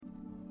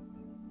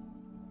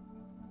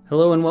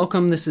Hello and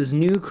welcome. This is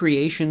New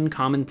Creation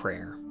Common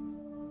Prayer.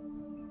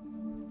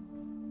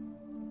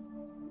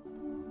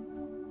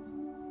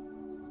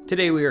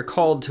 Today we are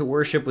called to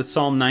worship with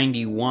Psalm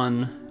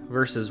 91,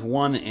 verses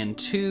 1 and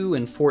 2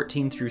 and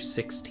 14 through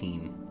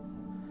 16.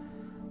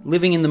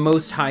 Living in the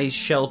Most High's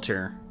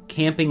shelter,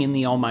 camping in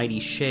the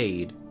Almighty's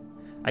shade,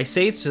 I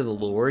say to the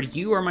Lord,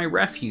 you are my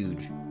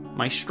refuge,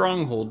 my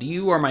stronghold,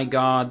 you are my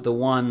God, the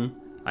one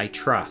I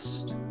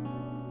trust.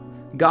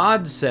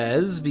 God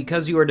says,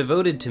 because you are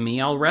devoted to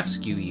me, I'll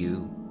rescue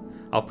you.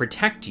 I'll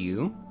protect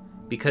you,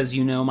 because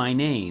you know my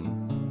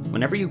name.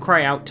 Whenever you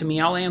cry out to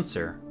me, I'll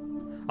answer.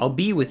 I'll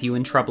be with you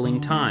in troubling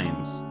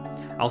times.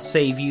 I'll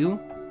save you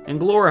and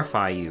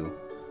glorify you.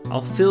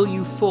 I'll fill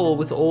you full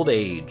with old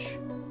age.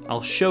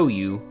 I'll show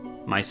you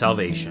my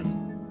salvation.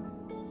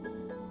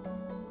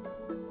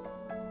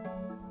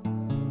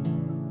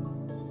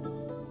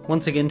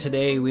 Once again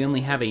today, we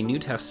only have a New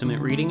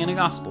Testament reading and a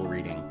Gospel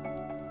reading.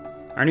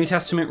 Our New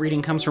Testament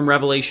reading comes from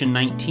Revelation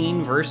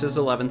 19, verses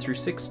 11 through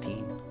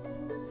 16.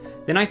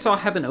 Then I saw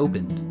heaven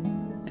opened,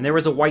 and there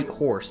was a white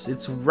horse.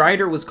 Its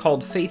rider was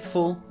called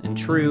Faithful and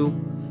True,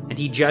 and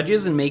he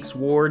judges and makes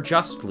war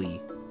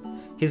justly.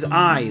 His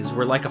eyes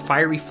were like a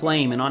fiery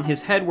flame, and on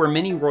his head were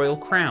many royal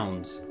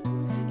crowns.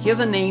 He has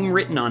a name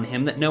written on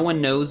him that no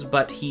one knows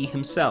but he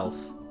himself.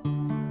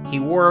 He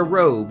wore a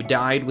robe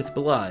dyed with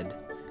blood,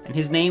 and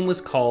his name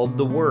was called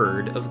the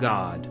Word of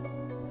God.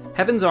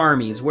 Heaven's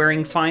armies,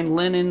 wearing fine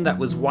linen that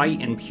was white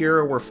and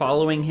pure, were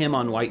following him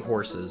on white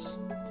horses.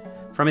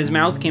 From his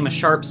mouth came a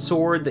sharp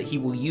sword that he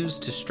will use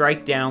to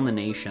strike down the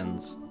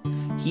nations.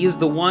 He is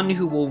the one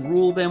who will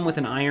rule them with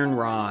an iron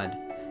rod,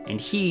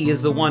 and he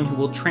is the one who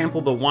will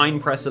trample the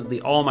winepress of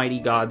the Almighty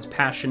God's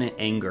passionate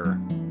anger.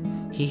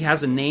 He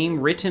has a name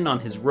written on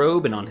his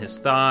robe and on his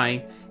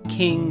thigh,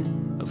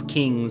 King of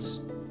Kings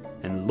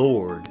and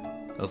Lord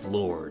of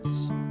Lords.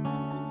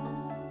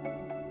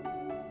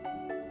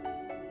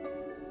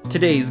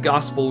 Today's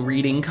Gospel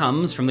reading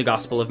comes from the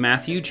Gospel of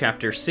Matthew,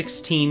 chapter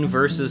 16,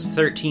 verses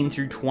 13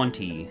 through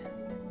 20.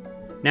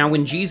 Now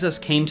when Jesus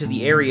came to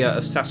the area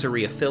of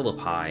Caesarea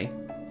Philippi,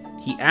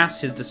 he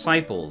asked his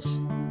disciples,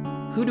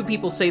 "Who do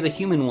people say the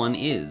human one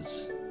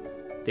is?"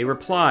 They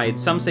replied,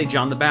 "Some say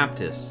John the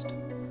Baptist,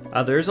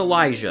 others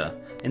Elijah,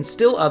 and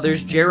still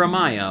others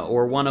Jeremiah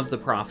or one of the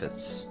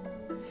prophets."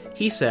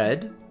 He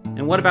said,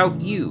 "And what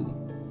about you?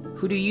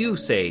 Who do you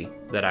say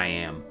that I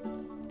am?"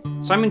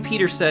 Simon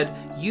Peter said,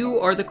 "You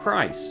are the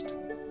Christ,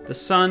 the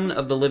Son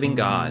of the living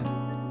God."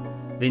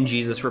 Then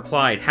Jesus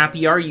replied,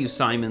 "Happy are you,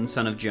 Simon,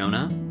 son of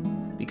Jonah,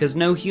 because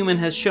no human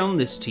has shown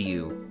this to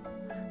you.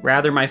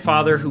 Rather, my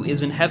Father who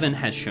is in heaven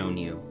has shown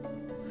you.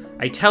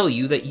 I tell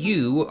you that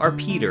you are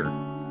Peter,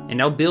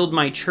 and I'll build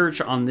my church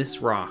on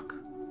this rock.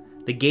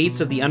 The gates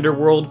of the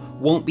underworld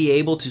won't be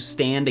able to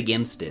stand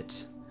against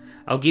it.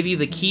 I'll give you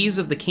the keys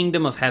of the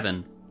kingdom of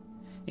heaven.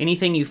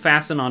 Anything you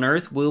fasten on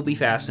earth will be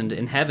fastened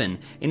in heaven.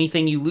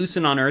 Anything you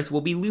loosen on earth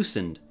will be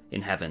loosened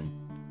in heaven."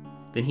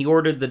 Then he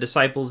ordered the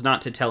disciples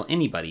not to tell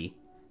anybody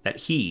that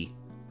he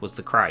was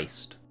the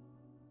Christ.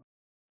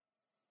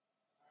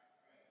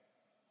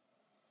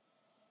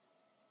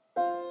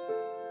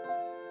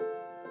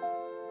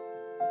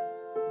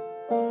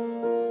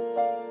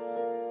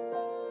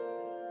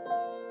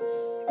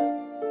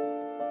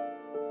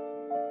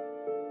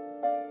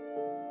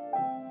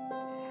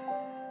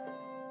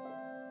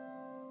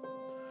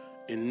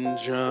 In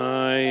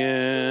dry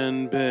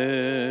and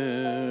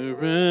barren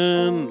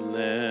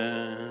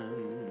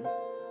land,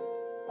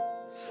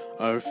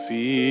 our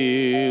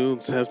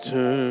fields have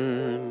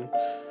turned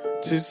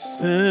to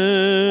sand.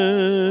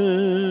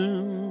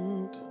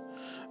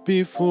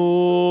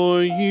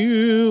 Before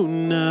you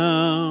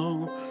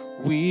now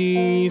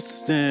we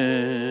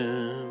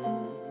stand.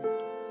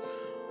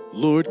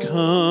 Lord,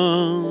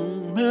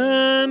 come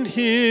and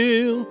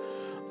heal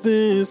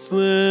this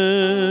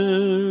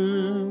land.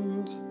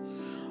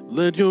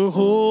 Let your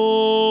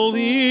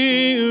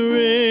holy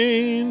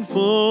rain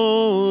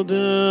fall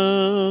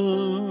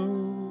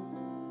down.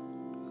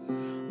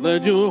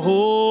 Let your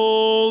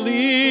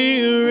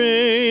holy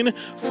rain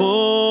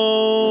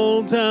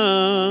fall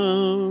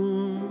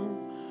down.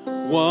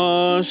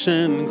 Wash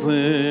and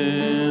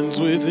cleanse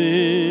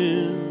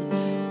within,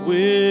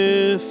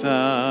 without.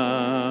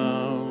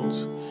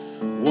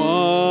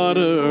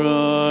 Water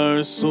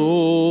our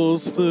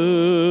souls'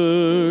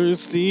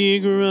 thirsty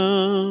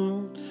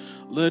ground.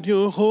 Let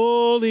your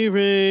holy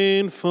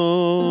rain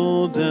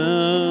fall down.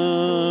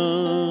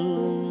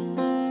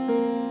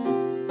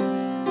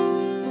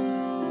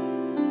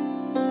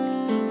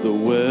 The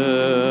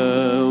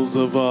wells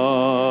of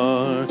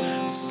our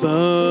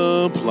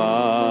supply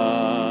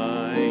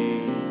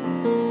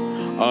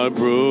are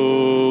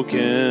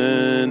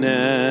broken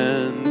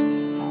and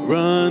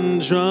run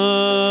dry.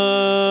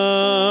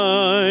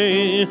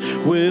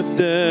 With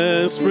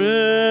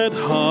desperate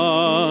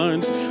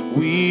hearts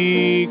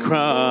we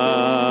cry,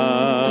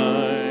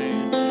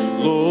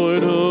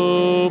 Lord,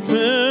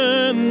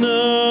 open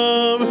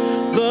up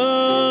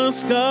the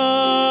sky.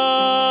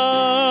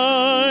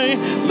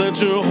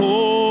 Let your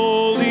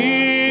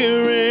holy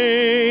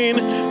rain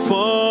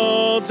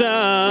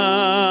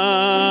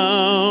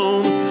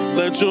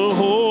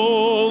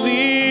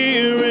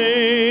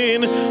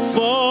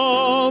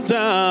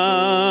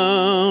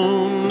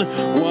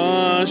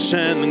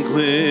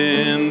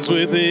cleanse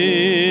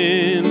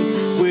within,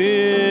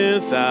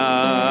 without.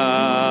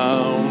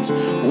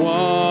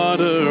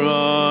 Water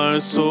our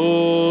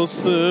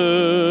souls'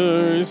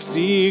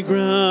 thirsty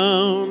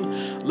ground.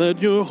 Let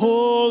your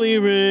holy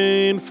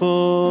rain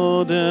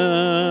fall down.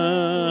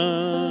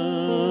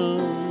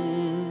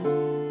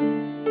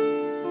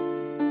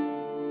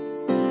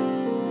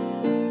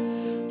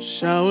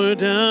 Shower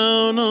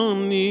down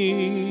on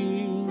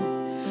me.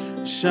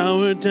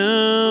 Shower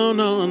down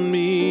on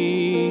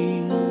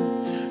me.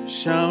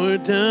 Shower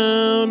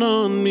down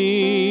on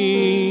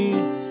me.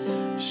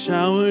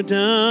 Shower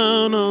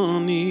down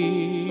on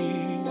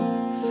me.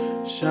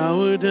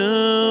 Shower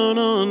down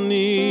on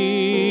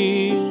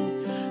me.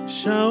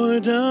 Shower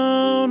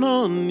down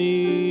on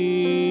me.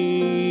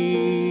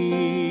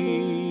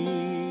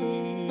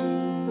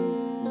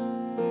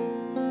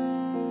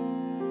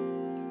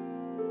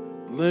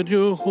 Let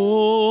your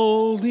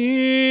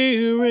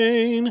holy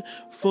rain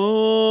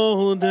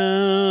fall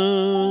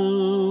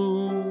down.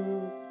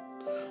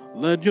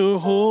 Let your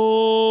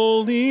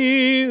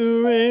holy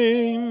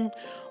rain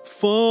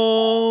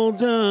fall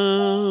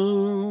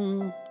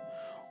down.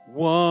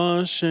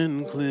 Wash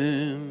and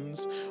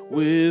cleanse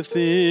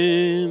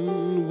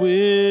within,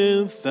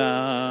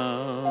 without.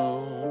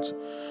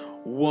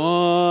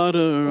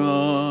 Water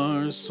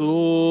our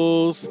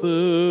souls'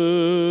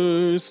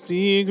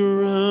 thirsty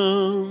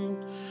ground.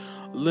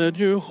 Let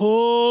your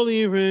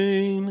holy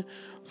rain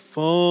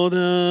fall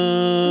down.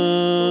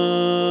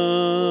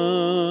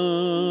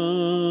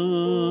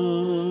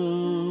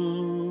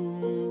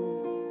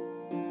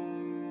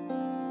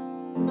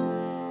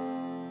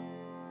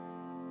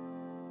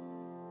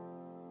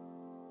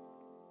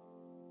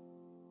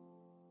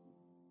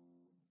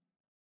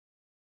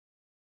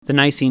 The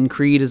Nicene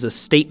Creed is a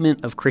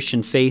statement of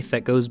Christian faith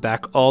that goes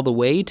back all the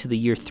way to the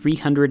year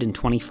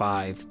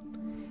 325.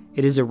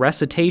 It is a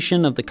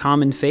recitation of the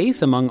common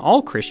faith among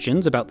all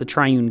Christians about the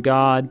triune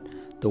God,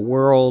 the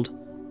world,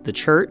 the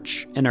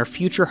church, and our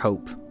future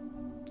hope.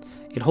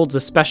 It holds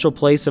a special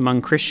place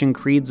among Christian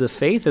creeds of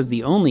faith as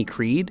the only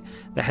creed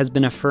that has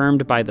been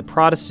affirmed by the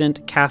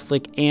Protestant,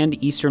 Catholic,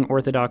 and Eastern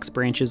Orthodox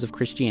branches of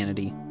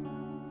Christianity.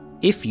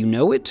 If you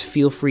know it,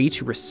 feel free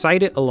to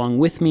recite it along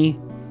with me.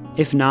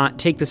 If not,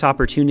 take this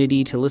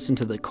opportunity to listen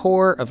to the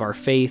core of our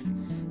faith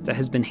that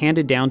has been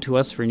handed down to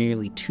us for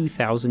nearly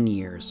 2,000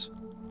 years.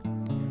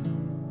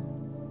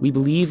 We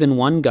believe in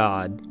one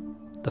God,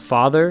 the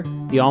Father,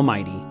 the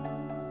Almighty,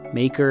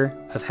 maker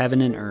of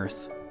heaven and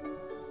earth,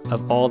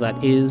 of all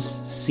that is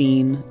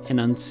seen and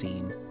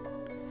unseen.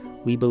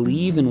 We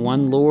believe in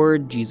one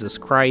Lord, Jesus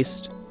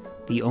Christ,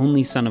 the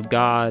only Son of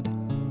God,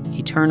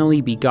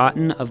 eternally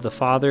begotten of the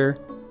Father,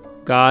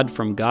 God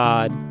from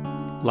God,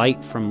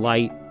 light from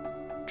light,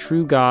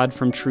 true God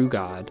from true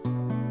God,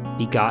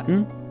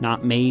 begotten,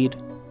 not made,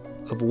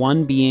 of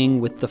one being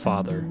with the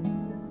Father.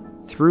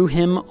 Through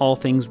him all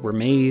things were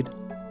made.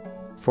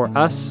 For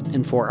us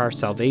and for our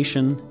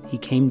salvation, he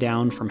came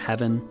down from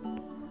heaven.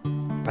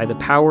 By the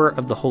power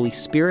of the Holy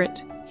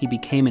Spirit, he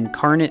became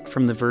incarnate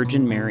from the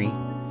Virgin Mary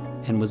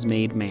and was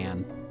made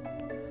man.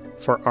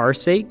 For our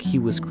sake, he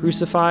was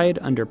crucified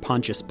under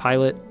Pontius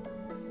Pilate.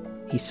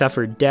 He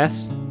suffered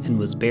death and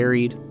was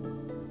buried.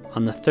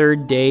 On the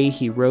third day,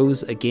 he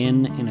rose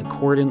again in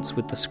accordance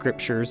with the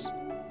Scriptures.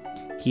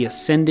 He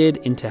ascended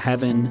into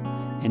heaven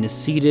and is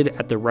seated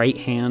at the right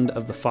hand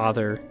of the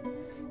Father.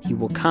 He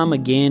will come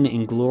again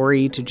in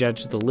glory to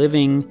judge the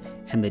living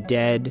and the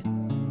dead,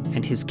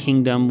 and his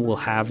kingdom will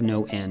have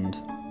no end.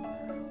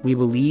 We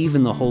believe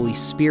in the Holy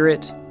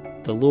Spirit,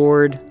 the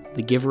Lord,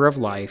 the giver of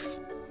life,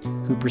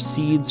 who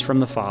proceeds from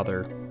the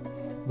Father.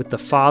 With the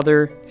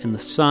Father and the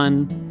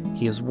Son,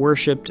 he is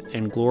worshipped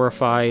and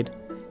glorified.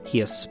 He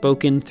has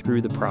spoken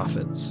through the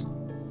prophets.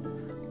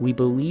 We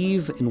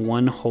believe in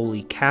one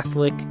holy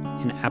Catholic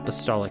and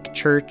Apostolic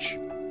Church.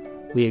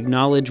 We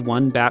acknowledge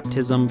one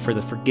baptism for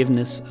the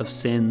forgiveness of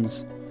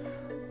sins.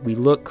 We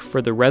look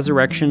for the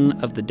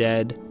resurrection of the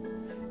dead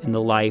and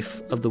the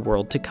life of the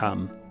world to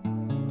come.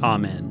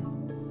 Amen.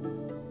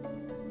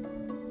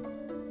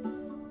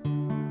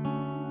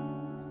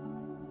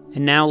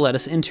 And now let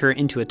us enter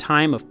into a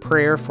time of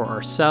prayer for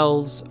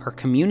ourselves, our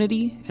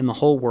community, and the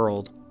whole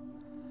world.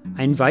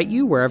 I invite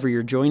you, wherever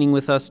you're joining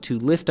with us, to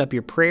lift up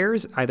your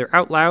prayers, either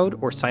out loud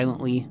or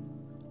silently,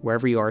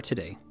 wherever you are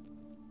today.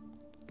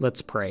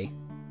 Let's pray.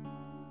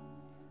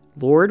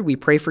 Lord, we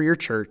pray for your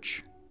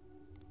church,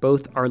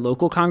 both our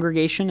local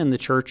congregation and the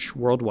church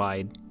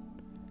worldwide.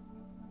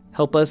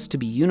 Help us to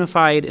be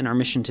unified in our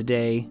mission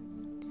today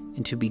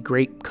and to be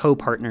great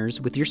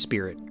co-partners with your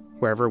Spirit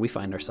wherever we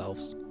find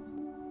ourselves.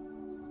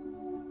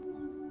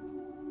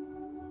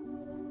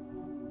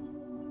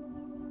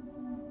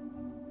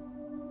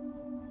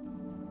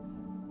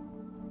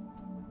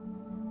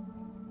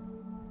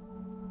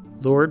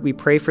 Lord, we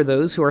pray for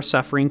those who are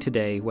suffering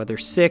today, whether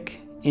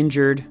sick,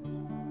 injured,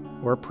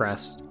 or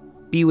oppressed.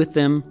 Be with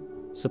them,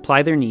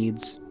 supply their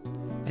needs,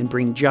 and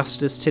bring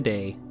justice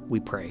today, we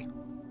pray.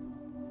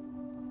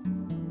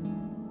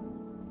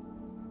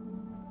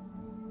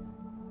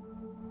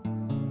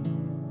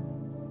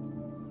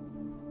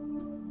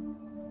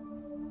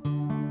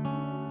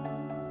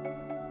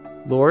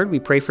 Lord, we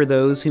pray for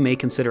those who may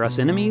consider us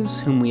enemies,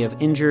 whom we have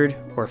injured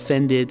or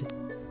offended.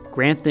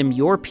 Grant them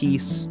your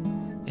peace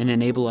and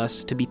enable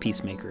us to be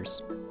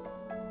peacemakers.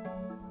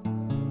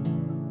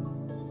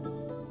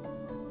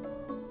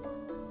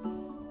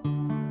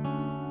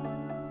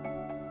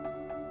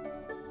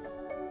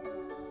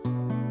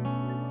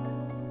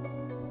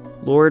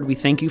 Lord, we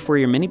thank you for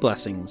your many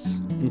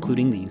blessings,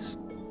 including these.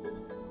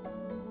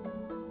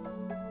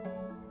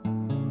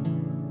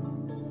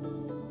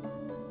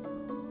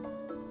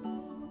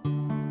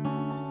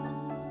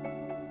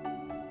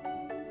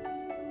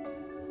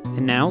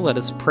 And now let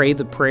us pray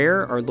the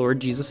prayer our Lord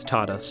Jesus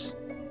taught us.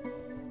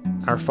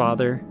 Our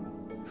Father,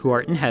 who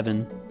art in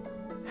heaven,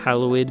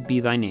 hallowed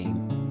be thy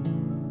name.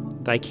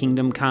 Thy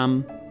kingdom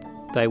come,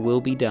 thy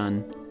will be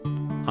done,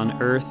 on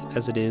earth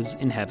as it is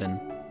in heaven.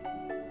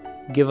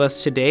 Give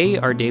us today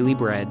our daily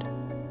bread,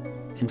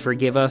 and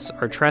forgive us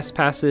our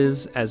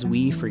trespasses as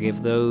we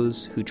forgive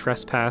those who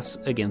trespass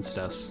against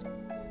us.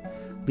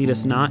 Lead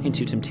us not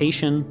into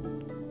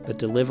temptation, but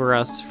deliver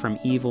us from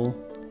evil.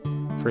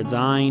 For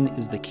thine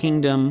is the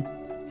kingdom,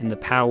 and the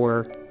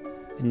power,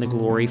 and the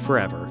glory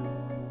forever.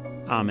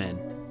 Amen.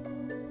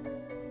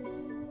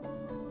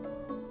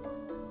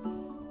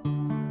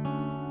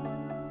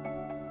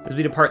 As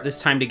we depart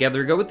this time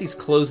together, go with these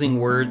closing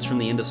words from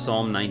the end of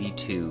Psalm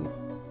 92.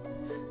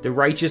 The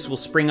righteous will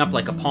spring up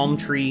like a palm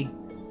tree.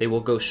 They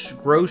will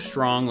grow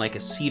strong like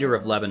a cedar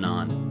of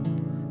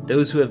Lebanon.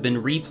 Those who have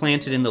been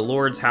replanted in the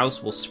Lord's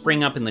house will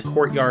spring up in the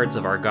courtyards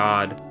of our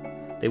God.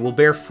 They will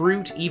bear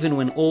fruit even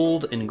when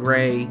old and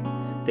gray.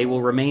 They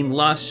will remain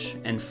lush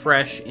and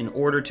fresh in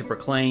order to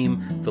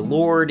proclaim, "The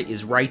Lord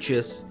is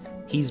righteous.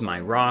 He's my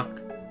rock.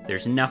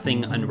 There's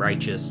nothing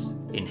unrighteous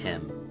in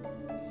him."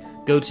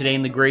 Go today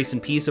in the grace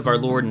and peace of our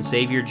Lord and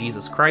Savior,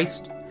 Jesus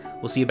Christ.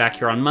 We'll see you back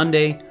here on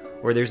Monday,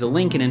 where there's a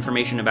link and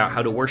information about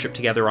how to worship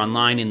together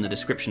online in the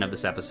description of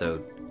this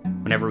episode.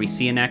 Whenever we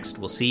see you next,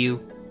 we'll see you.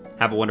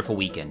 Have a wonderful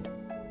weekend.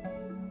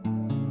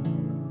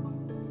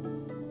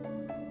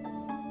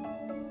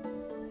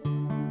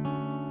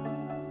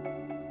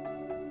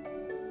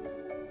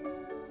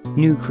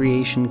 New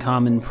Creation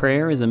Common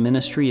Prayer is a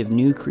ministry of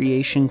New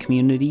Creation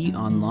Community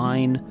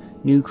Online,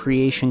 New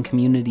Creation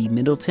Community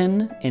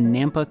Middleton, and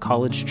Nampa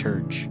College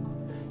Church.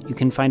 You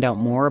can find out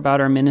more about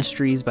our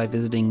ministries by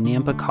visiting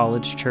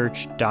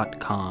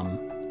nampacollegechurch.com.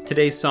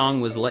 Today's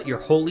song was Let Your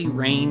Holy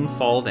Rain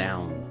Fall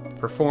Down,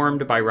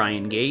 performed by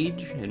Ryan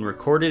Gage and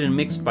recorded and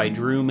mixed by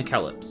Drew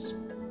McKellips.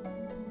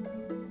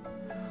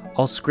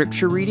 All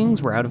scripture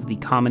readings were out of the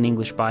Common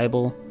English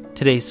Bible.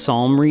 Today's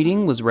psalm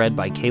reading was read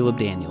by Caleb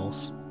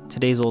Daniels.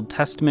 Today's Old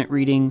Testament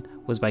reading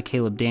was by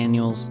Caleb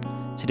Daniels.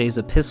 Today's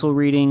epistle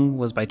reading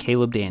was by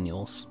Caleb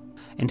Daniels.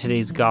 And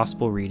today's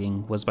gospel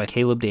reading was by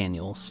Caleb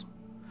Daniels.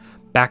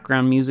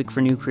 Background music for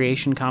New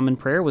Creation Common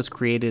Prayer was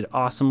created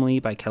awesomely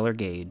by Keller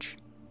Gage.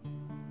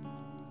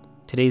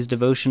 Today's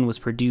devotion was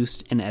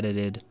produced and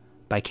edited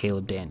by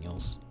Caleb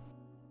Daniels.